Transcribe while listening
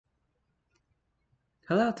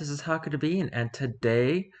Hello, this is Haku the Bean, and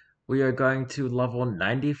today we are going to level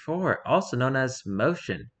 94, also known as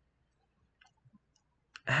Motion.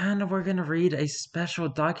 And we're going to read a special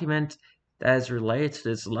document that is related to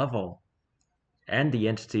this level and the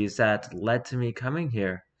entities that led to me coming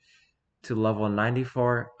here to level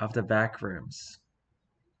 94 of the Backrooms.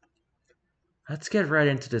 Let's get right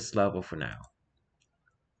into this level for now.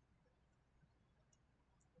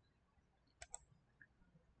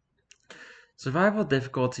 Survival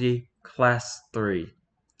difficulty Class 3.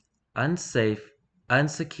 Unsafe,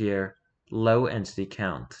 unsecure, low entity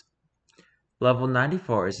count. Level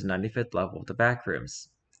 94 is the 95th level of the Backrooms.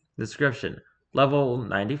 Description: Level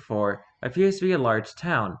 94 appears to be a large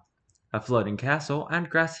town, a floating castle, and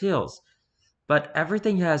grass hills, but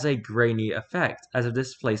everything has a grainy effect as if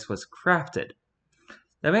this place was crafted.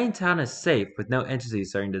 The main town is safe with no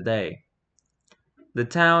entities during the day. The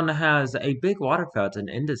town has a big water fountain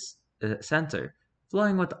in this center,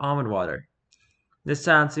 flowing with almond water. This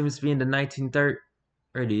town seems to be in the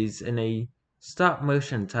 1930s in a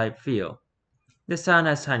stop-motion type feel. This town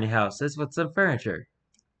has tiny houses with some furniture,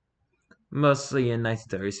 mostly in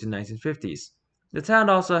 1930s to 1950s. The town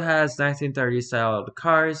also has 1930s style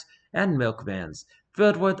cars and milk vans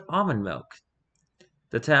filled with almond milk.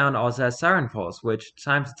 The town also has siren poles, which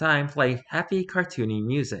time to time play happy cartoony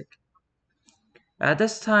music. At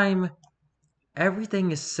this time, everything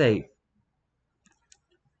is safe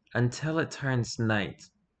until it turns night.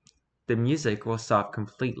 The music will stop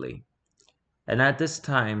completely. And at this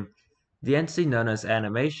time, the entity known as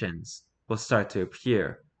animations will start to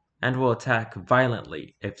appear and will attack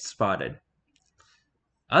violently if spotted.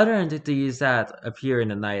 Other entities that appear in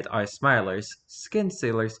the night are smilers, skin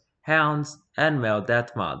stealers, hounds, and male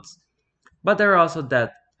death mods. But there are also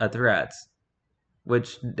death rats,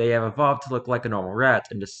 which they have evolved to look like a normal rat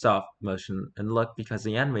in the stop motion and look because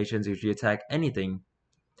the animations usually attack anything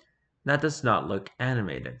that does not look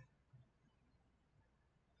animated.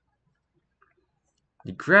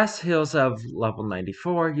 The grass hills of level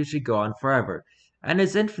 94 usually go on forever, and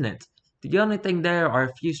is infinite. The only thing there are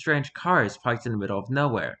a few strange cars parked in the middle of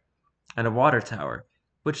nowhere, and a water tower,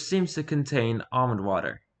 which seems to contain almond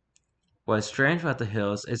water. What is strange about the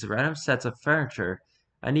hills is random sets of furniture,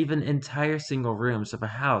 and even entire single rooms of a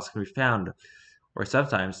house can be found, or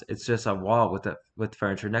sometimes it's just a wall with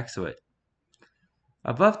furniture next to it.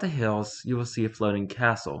 Above the hills, you will see a floating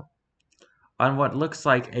castle, on what looks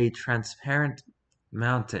like a transparent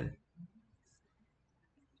mountain.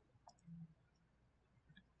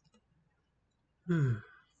 The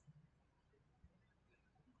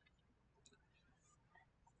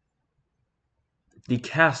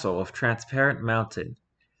Castle of Transparent Mountain.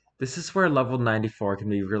 This is where level 94 can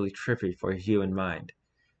be really trippy for a human mind.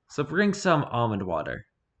 So bring some almond water.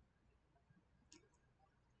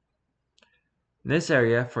 This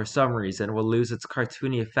area, for some reason, will lose its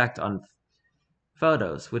cartoony effect on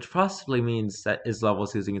photos, which possibly means that is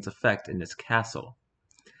levels using its effect in this castle.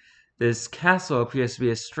 This castle appears to be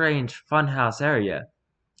a strange funhouse area,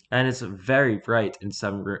 and it's very bright in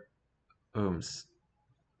some rooms.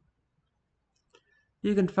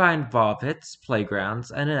 You can find ball pits, playgrounds,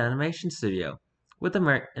 and an animation studio, with a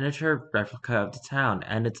miniature replica of the town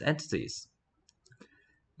and its entities.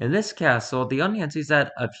 In this castle, the only entities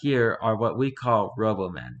that appear are what we call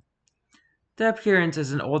Robomen. Their appearance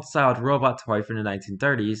is an old-styled robot toy from the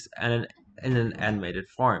 1930s and in an animated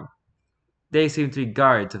form. They seem to be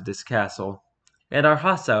guards of this castle, and are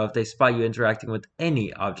hostile if they spot you interacting with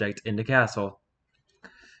any object in the castle.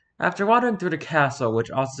 After wandering through the castle, which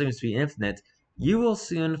also seems to be infinite, you will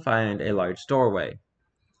soon find a large doorway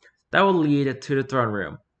that will lead to the throne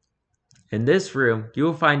room. In this room, you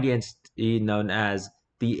will find the entity known as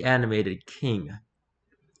the Animated King.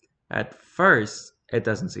 At first, it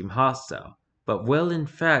doesn't seem hostile, but will in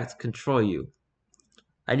fact control you,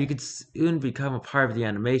 and you could soon become a part of the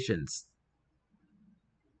animations.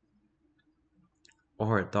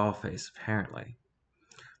 Or a doll face, apparently.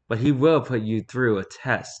 But he will put you through a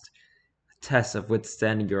test of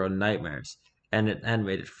withstanding your own nightmares, and an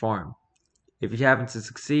animated form. If you happen to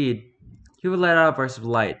succeed, he will let out a burst of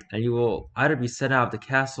light, and you will either be sent out of the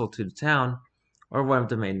castle to the town, or one of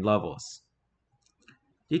the main levels.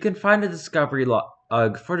 You can find the discovery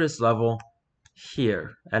log for this level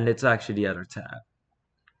here, and it's actually the other tab.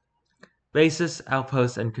 Bases,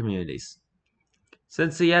 outposts, and communities.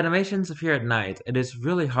 Since the animations appear at night, it is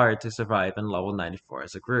really hard to survive in level 94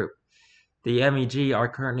 as a group. The MEG are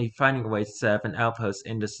currently finding a way to set up an outpost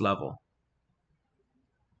in this level.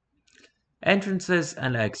 Entrances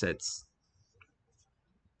and exits.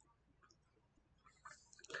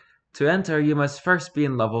 To enter, you must first be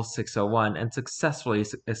in level 601 and successfully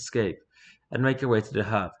escape. and make your way to the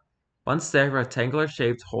hub. Once there, a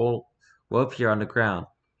rectangular-shaped hole will appear on the ground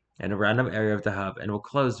in a random area of the hub and will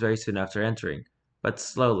close very soon after entering, but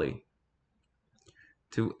slowly.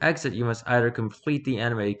 To exit, you must either complete the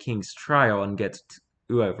animated King's Trial and get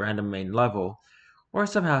to a random main level, or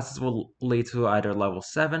some houses will lead to either level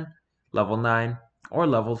 7, level 9, or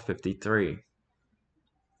level 53.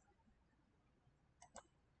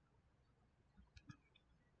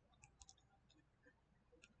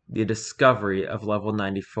 The discovery of level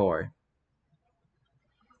 94.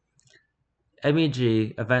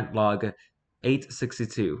 MEG event log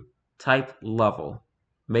 862. Type level.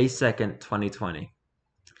 May 2nd, 2020.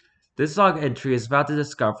 This log entry is about the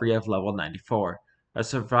discovery of level 94. A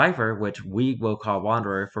survivor, which we will call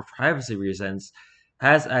Wanderer for privacy reasons,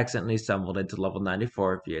 has accidentally stumbled into level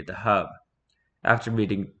 94 via the hub. After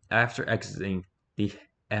exiting the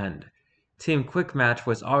end. Team Quick Match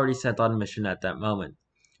was already sent on a mission at that moment.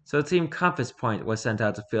 So Team Compass Point was sent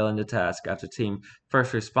out to fill in the task after Team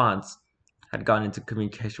First Response had gone into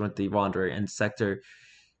communication with the Wanderer in Sector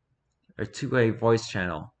or 2A voice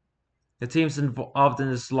channel. The teams involved in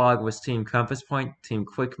this log was Team Compass Point, Team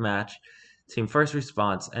Quick Match, Team First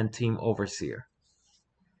Response, and Team Overseer.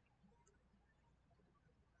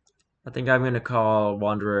 I think I'm going to call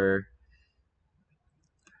Wanderer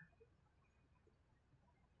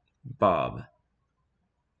Bob.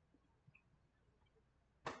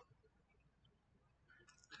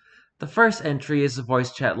 The first entry is a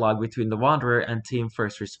voice chat log between the Wanderer and Team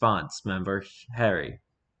First Response member Harry.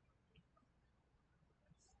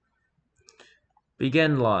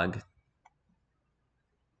 Begin log.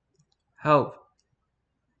 Help.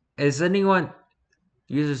 Is anyone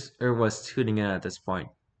users or was tuning in at this point?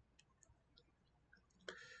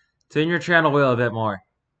 Tune your channel wheel a bit more.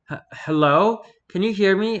 Hello? Can you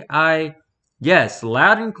hear me? Yes,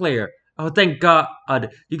 loud and clear. Oh, thank God.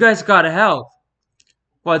 You guys gotta help.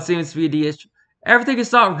 What seems to be the issue? Everything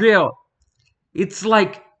is not real. It's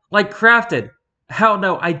like crafted. Hell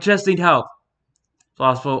no, I just need help.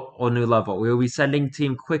 Possible or new level. We will be sending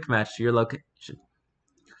Team Quick Match to your location.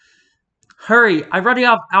 Hurry! I'm running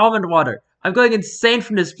out of almond water. I'm going insane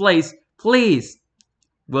from this place. Please.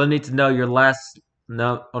 We'll need to know your last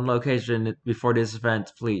on location before this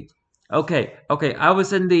event, please. Okay. I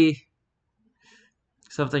was in the...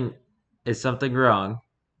 Is something wrong?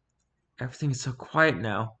 Everything is so quiet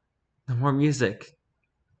now. No more music.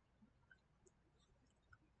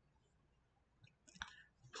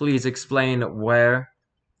 Please explain where.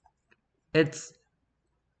 It's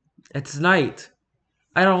night.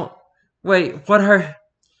 I don't... Wait, what are...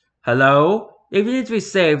 Hello? If you need to be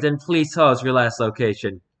saved, then please tell us your last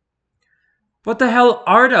location. What the hell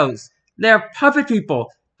are those? They're puppet people.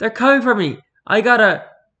 They're coming for me. I gotta...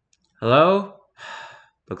 Hello?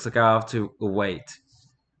 Looks like I'll have to wait.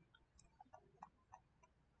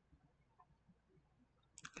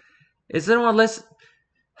 Is anyone listening?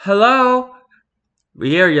 Hello? We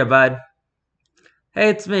hear you, bud. Hey,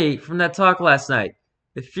 it's me, from that talk last night.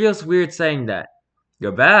 It feels weird saying that.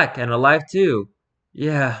 You're back, and alive too.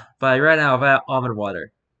 Yeah, but I ran out of almond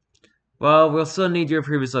water. Well, we'll still need your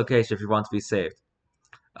previous location if you want to be saved.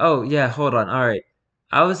 Oh, yeah, hold on, alright.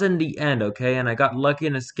 I was in the end, okay, and I got lucky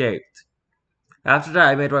and escaped. After that,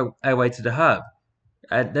 I made my way to the hub.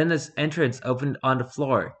 And then this entrance opened on the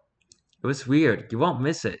floor. It was weird. You won't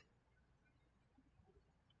miss it.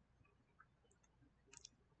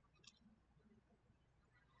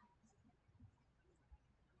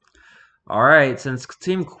 Alright, since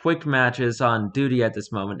Team Quick Match is on duty at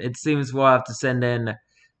this moment, it seems we'll have to send in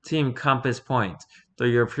Team Compass Point to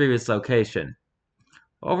your previous location.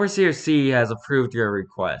 Overseer C has approved your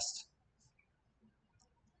request.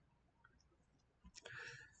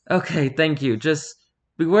 Okay, thank you. Just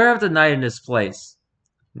beware of the night in this place.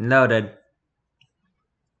 Noted.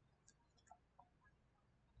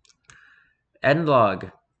 End log.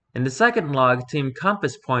 In the second log, Team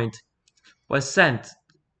Compass Point was sent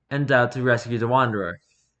and out to rescue the Wanderer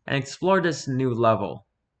and explore this new level.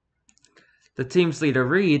 The team's leader,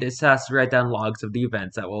 Reed, is tasked to write down logs of the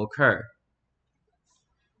events that will occur.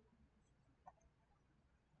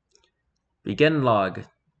 Begin log.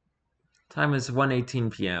 Time is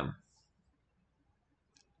 1:18 p.m.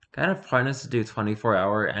 Kind of pointless to do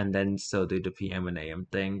 24-hour and then still do the PM and AM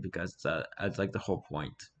thing because that's like the whole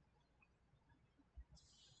point.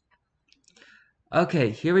 Okay,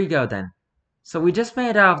 here we go then. So we just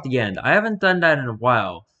made it out of the end. I haven't done that in a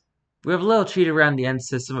while. We have a little cheat around the end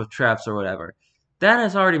system of traps or whatever. Dan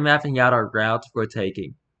is already mapping out our route we're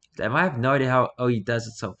taking. Damn, I have no idea how he does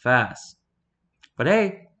it so fast. But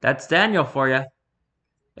hey, that's Daniel for you.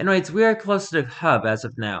 Anyways, we are close to the hub as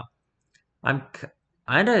of now.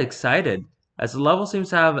 Kinda excited, as the level seems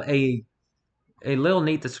to have a little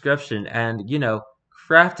neat description and,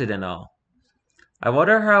 crafted and all. I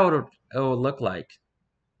wonder how it will look like.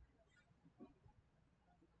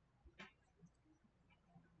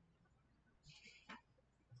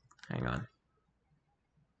 Hang on.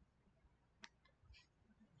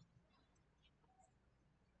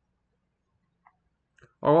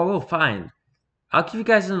 Or what we'll find. I'll keep you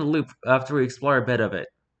guys in the loop after we explore a bit of it.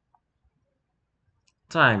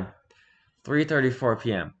 Time, 3:34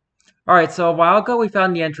 p.m. Alright, so a while ago we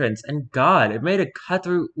found the entrance, and God, it made a cut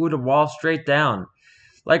through the wall straight down.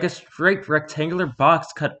 Like a straight rectangular box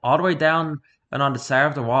cut all the way down and on the side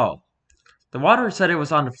of the wall. The water said it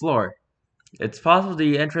was on the floor. It's possible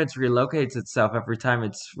the entrance relocates itself every time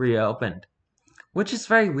it's reopened, which is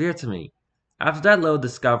very weird to me. After that little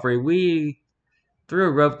discovery, we threw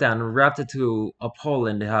a rope down and wrapped it to a pole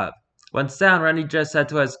in the hub. Once down, Randy just said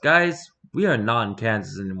to us, "Guys, we are not in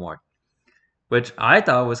Kansas anymore." Which I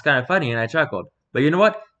thought was kind of funny and I chuckled. But you know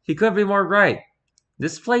what? He couldn't be more right.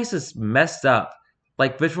 This place is messed up,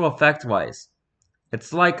 like visual effect wise.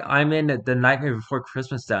 It's like I'm in the Nightmare Before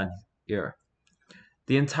Christmas down here.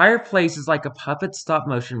 The entire place is like a puppet stop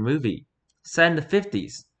motion movie, set in the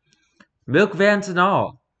 50s. Milk vans and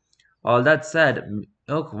all. All that said,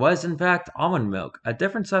 milk was in fact almond milk, a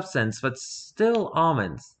different substance, but still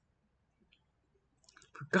almonds.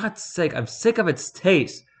 For God's sake, I'm sick of its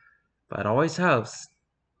taste, but it always helps.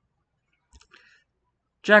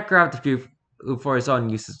 Jack grabbed a few for his own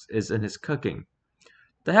uses in his cooking.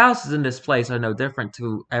 The houses in this place are no different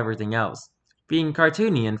to everything else, being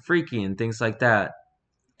cartoony and freaky and things like that.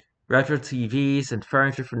 Retro TVs and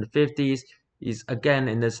furniture from the 50s is again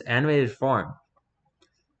in this animated form.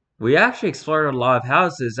 We actually explored a lot of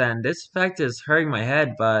houses, and this fact is hurting my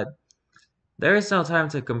head, but there is no time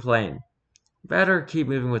to complain. Better keep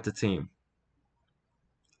moving with the team.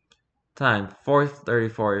 Time,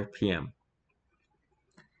 4:34 p.m.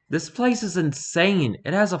 This place is insane.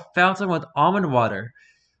 It has a fountain with almond water.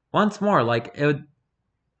 Once more, like it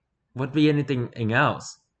would be anything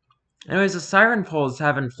else. Anyways, the siren poles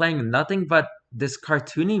have been playing nothing but this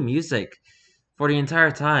cartoony music for the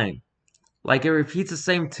entire time. Like it repeats the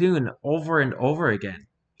same tune over and over again.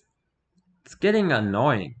 It's getting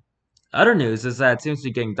annoying. Other news is that it seems to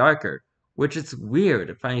be getting darker, which is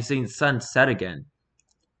weird finally seeing the sun set again.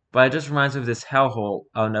 But it just reminds me of this hellhole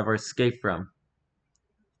I'll never escape from.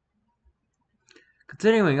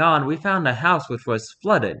 Continuing on, we found a house which was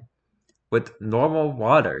flooded with normal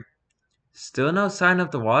water. Still no sign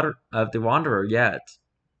of the wanderer yet.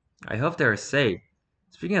 I hope they are safe.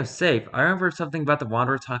 Speaking of safe, I remember something about the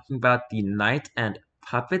wanderer talking about the night and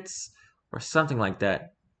puppets or something like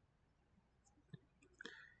that.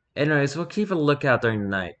 Anyways, we'll keep a lookout during the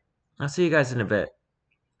night. I'll see you guys in a bit.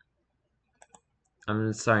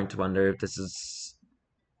 I'm starting to wonder if this is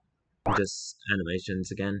just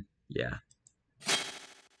animations again. Yeah.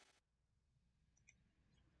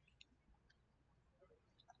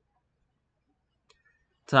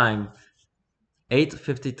 Time,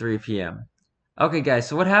 8:53 p.m. Okay guys,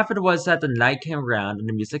 so what happened was that the night came around and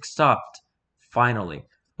the music stopped. Finally.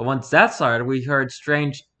 But once that started, we heard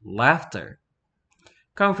strange laughter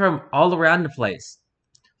coming from all around the place.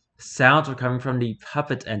 Sounds were coming from the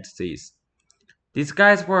puppet entities. These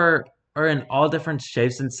guys are in all different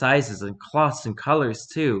shapes and sizes and cloths and colors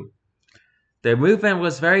too. Their movement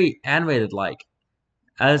was very animated like,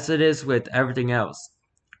 as it is with everything else.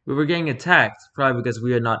 We were getting attacked, probably because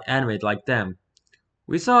we are not animated like them.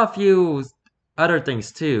 We saw a few other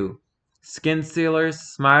things too. Skin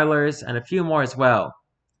stealers, smilers, and a few more as well.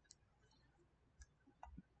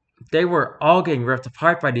 They were all getting ripped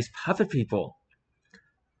apart by these puppet people.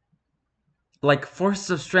 Like forces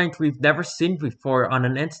of strength we've never seen before on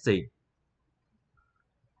an entity.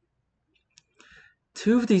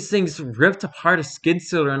 Two of these things ripped apart a skin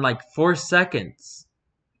stealer in like 4 seconds.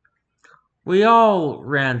 We all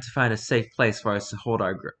ran to find a safe place for us to hold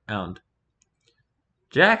our ground.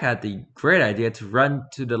 Jack had the great idea to run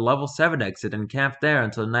to the level 7 exit and camp there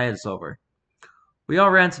until the night is over. We all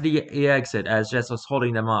ran to the exit as Jess was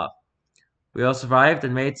holding them off. We all survived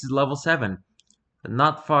and made it to level 7, but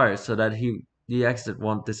not far so that the exit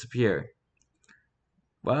won't disappear.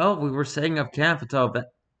 Well, we were setting up camp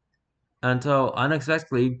until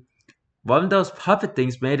unexpectedly one of those puppet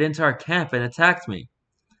things made it into our camp and attacked me.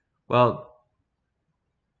 Well,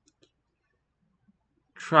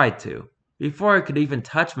 tried to. Before it could even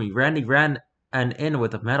touch me, Randy ran in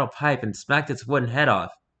with a metal pipe and smacked its wooden head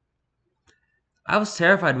off. I was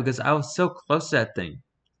terrified because I was so close to that thing.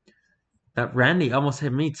 That Randy almost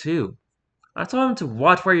hit me too. I told him to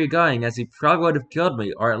watch where you're going, as he probably would have killed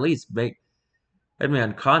me, or at least made Made me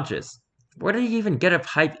unconscious. Where did he even get a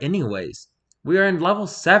pipe anyways? We are in level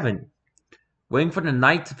 7, waiting for the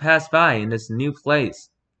night to pass by in this new place.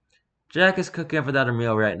 Jack is cooking up another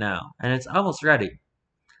meal right now, and it's almost ready.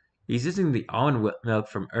 He's using the almond milk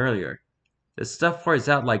from earlier. The stuff pours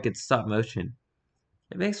out like it's stop motion.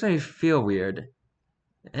 It makes me feel weird.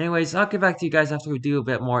 Anyways, I'll get back to you guys after we do a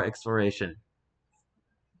bit more exploration.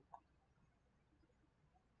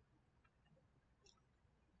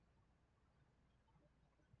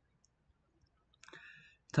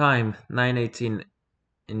 Time 9:18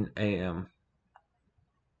 in AM.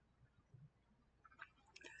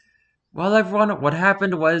 Well, everyone, what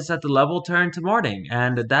happened was that the level turned to morning,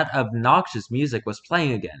 and that obnoxious music was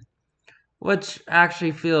playing again, which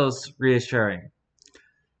actually feels reassuring.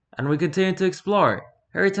 And we continue to explore.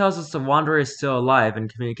 Harry tells us the Wanderer is still alive and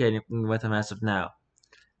communicating with him as of now.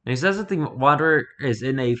 And he says that the Wanderer is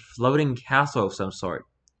in a floating castle of some sort.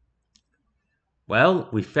 Well,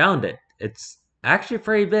 we found it. It's actually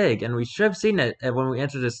pretty big, and we should have seen it when we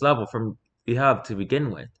entered this level from the hub to begin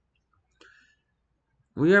with.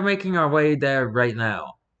 We are making our way there right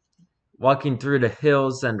now, walking through the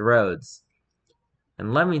hills and roads.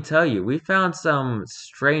 And let me tell you, we found some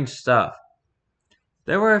strange stuff.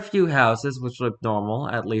 There were a few houses which looked normal,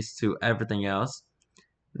 at least to everything else.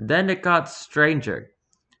 Then it got stranger.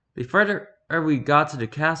 The further we got to the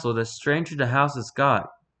castle, the stranger the houses got.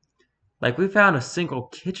 Like we found a single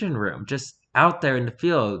kitchen room just out there in the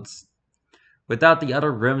fields, without the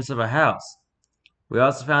other rooms of a house. We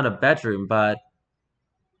also found a bedroom, but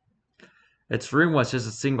its room was just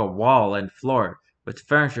a single wall and floor, with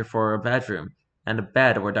furniture for a bedroom, and a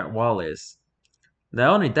bed where that wall is.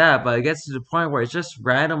 Not only that, but it gets to the point where it's just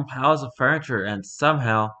random piles of furniture, and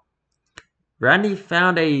somehow, Randy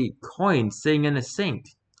found a coin sitting in a sink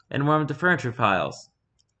in one of the furniture piles.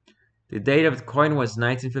 The date of the coin was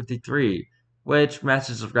 1953, which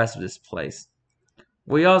matches the rest of this place.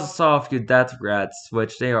 We also saw a few death rats,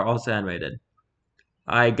 which they are also animated.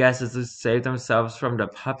 I guess it's to save themselves from the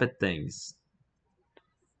puppet things.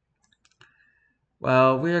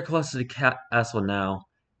 Well, we are close to the castle now,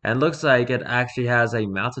 and looks like it actually has a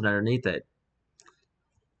mountain underneath it.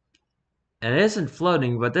 And it isn't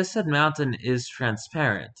floating, but this said mountain is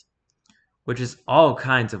transparent, which is all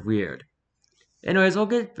kinds of weird. Anyways, we'll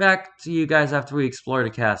get back to you guys after we explore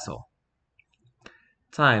the castle.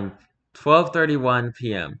 Time 12:31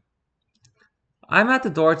 p.m. I'm at the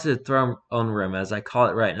door to the throne room, as I call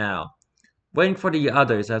it right now, waiting for the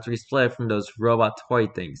others after we split from those robot toy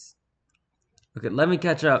things. Okay, let me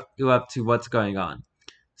catch you up to what's going on.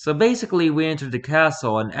 So basically, we entered the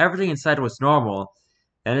castle and everything inside was normal,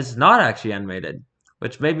 and it's not actually animated,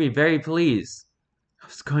 which made me very pleased. I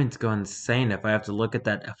was going to go insane if I have to look at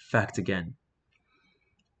that effect again.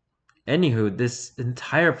 Anywho, this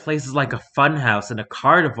entire place is like a funhouse and a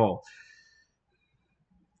carnival.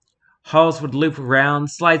 Halls would loop around,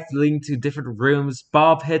 slides leading to different rooms,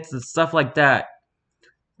 ball pits, and stuff like that.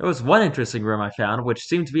 There was one interesting room I found, which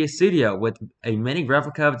seemed to be a studio with a mini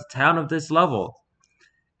replica of the town of this level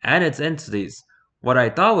and its entities. What I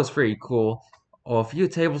thought was pretty cool are a few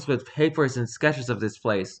tables with papers and sketches of this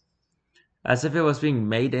place, as if it was being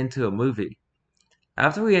made into a movie.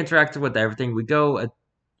 After we interacted with everything, we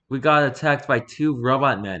got attacked by two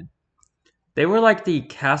robot men. They were like the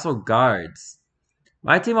castle guards.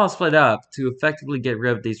 My team all split up to effectively get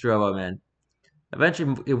rid of these robot men.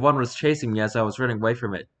 Eventually, one was chasing me as I was running away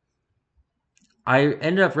from it. I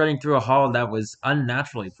ended up running through a hall that was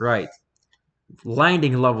unnaturally bright,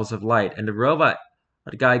 blinding levels of light, and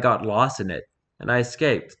the guy got lost in it, and I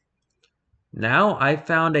escaped. Now I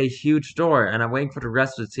found a huge door, and I'm waiting for the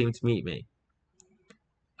rest of the team to meet me.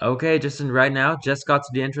 Okay, right now, just got to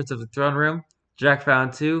the entrance of the throne room. Jack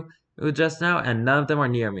found two just now, and none of them are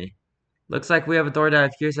near me. Looks like we have a door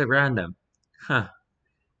that appears at random. Huh.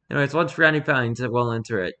 Anyways, once Randy finds it, we'll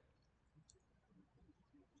enter it.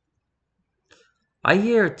 I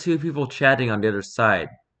hear two people chatting on the other side.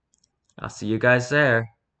 I'll see you guys there.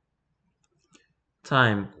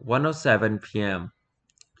 Time 1:07 p.m.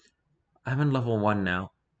 I'm in level 1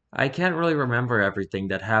 now. I can't really remember everything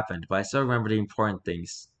that happened, but I still remember the important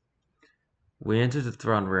things. We entered the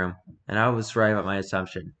throne room, and I was right about my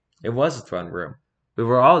assumption. It was a throne room. We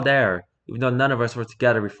were all there, even though none of us were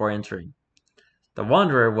together before entering. The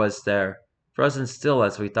Wanderer was there, frozen still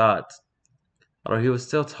as we thought, although he was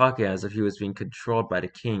still talking as if he was being controlled by the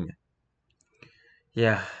king.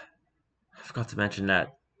 Yeah, I forgot to mention that.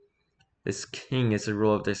 This king is the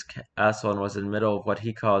ruler of this castle and was in the middle of what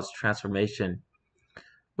he calls transformation,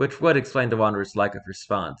 which would explain the Wanderer's lack of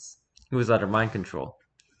response. He was under mind control.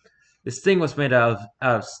 This thing was made out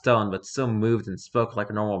of stone, but still moved and spoke like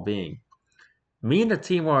a normal being. Me and the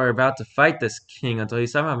team were about to fight this king until he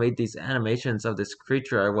somehow made these animations of this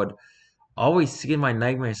creature I would always see in my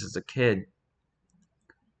nightmares as a kid.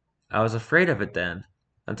 I was afraid of it then,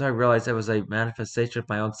 until I realized it was a manifestation of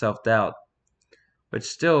my own self-doubt, which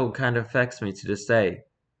still kind of affects me to this day.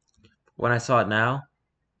 When I saw it now,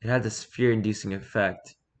 it had this fear-inducing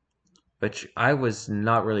effect, which I was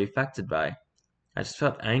not really affected by. I just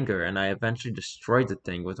felt anger, and I eventually destroyed the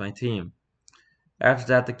thing with my team. After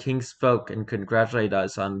that, the king spoke and congratulated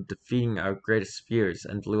us on defeating our greatest fears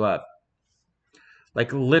and blew up.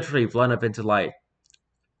 Like literally blown up into light.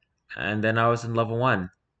 And then I was in level 1.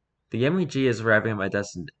 The MEG is arriving at my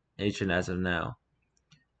destination as of now.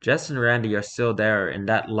 Jess and Randy are still there in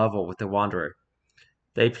that level with the Wanderer.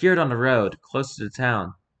 They appeared on the road, close to the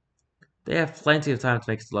town. They have plenty of time to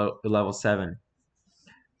make it to level 7.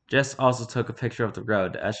 Jess also took a picture of the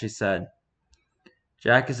road, as she said.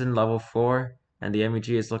 Jack is in level 4, and the MEG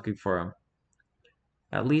is looking for him.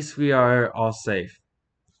 At least we are all safe.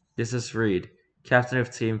 This is Reed, Captain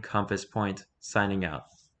of Team Compass Point, signing out.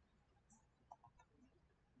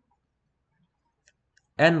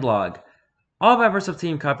 End log. All members of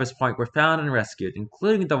Team Compass Point were found and rescued,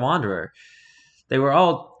 including the Wanderer. They were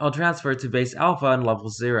all transferred to Base Alpha on level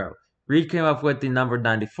 0. Reed came up with the number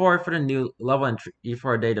 94 for the new level entry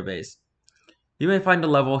for our database. You may find the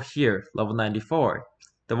level here, level 94.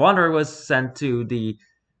 The Wanderer was sent to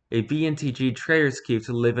a BNTG Trader's Cube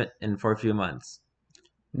to live in for a few months.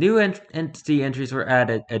 New entity entries were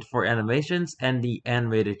added for animations and the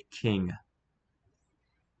animated king.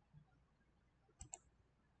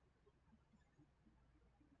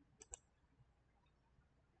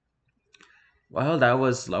 Well, that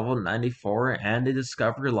was level 94 and the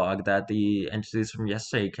discovery log that the entities from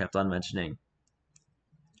yesterday kept on mentioning.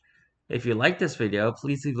 If you like this video,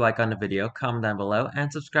 please leave a like on the video, comment down below,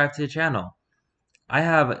 and subscribe to the channel. I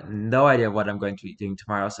have no idea what I'm going to be doing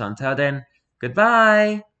tomorrow, so until then,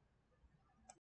 goodbye!